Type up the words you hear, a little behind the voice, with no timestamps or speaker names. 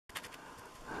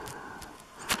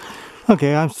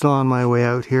Okay, I'm still on my way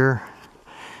out here.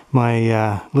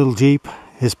 My little Jeep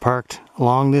is parked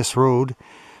along this road,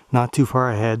 not too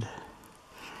far ahead.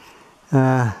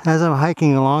 As I'm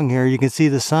hiking along here, you can see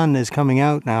the sun is coming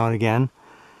out now and again.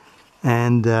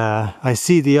 And I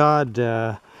see the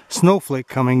odd snowflake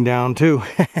coming down too.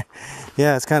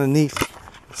 Yeah, it's kind of neat.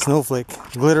 Snowflake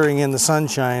glittering in the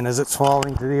sunshine as it's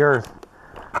falling to the earth.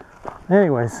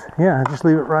 Anyways, yeah, just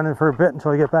leave it running for a bit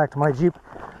until I get back to my Jeep.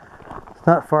 It's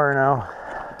not far now.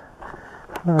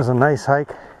 That was a nice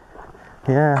hike.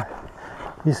 Yeah,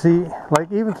 you see,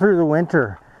 like even through the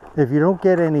winter, if you don't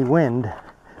get any wind,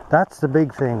 that's the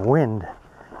big thing, wind.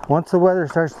 Once the weather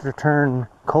starts to turn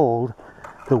cold,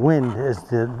 the wind is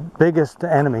the biggest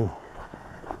enemy.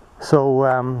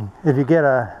 So if you get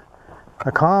a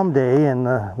calm day in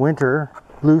the winter,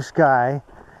 blue sky,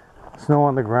 snow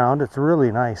on the ground, it's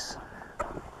really nice.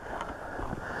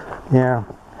 Yeah.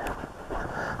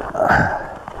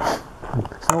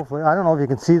 Snowflake. I don't know if you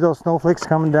can see those snowflakes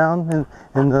coming down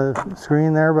in the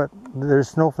screen there, but there's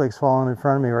snowflakes falling in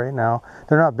front of me right now.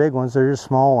 They're not big ones, they're just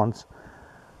small ones.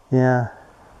 Yeah.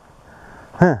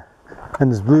 Huh. And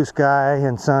this blue sky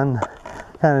and sun,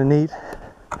 kind of neat.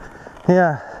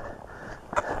 Yeah.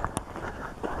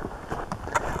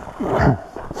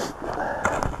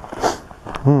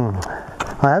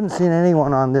 I haven't seen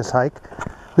anyone on this hike.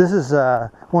 This is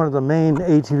one of the main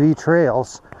ATV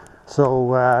trails,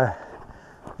 so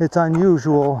it's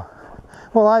unusual.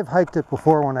 Well, I've hiked it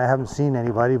before when I haven't seen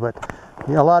anybody, but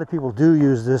a lot of people do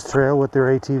use this trail with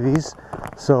their ATVs,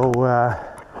 so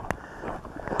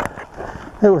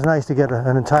it was nice to get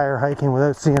an entire hiking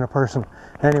without seeing a person,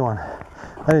 anyone.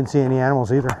 I didn't see any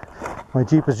animals either. My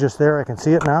Jeep is just there, I can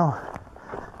see it now.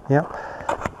 Yep.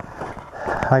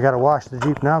 I gotta wash the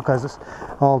Jeep now because it's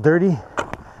all dirty.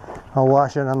 I'll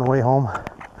wash it on the way home.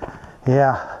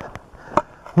 Yeah.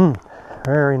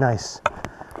 Very nice.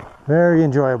 Very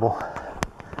enjoyable.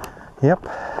 Yep.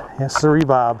 Yes, sirree,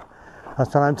 Bob.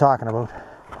 That's what I'm talking about.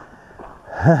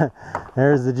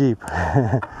 There's the Jeep.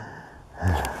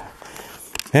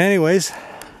 Anyways,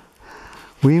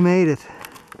 we made it.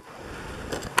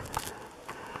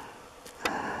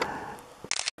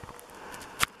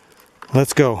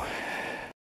 Let's go.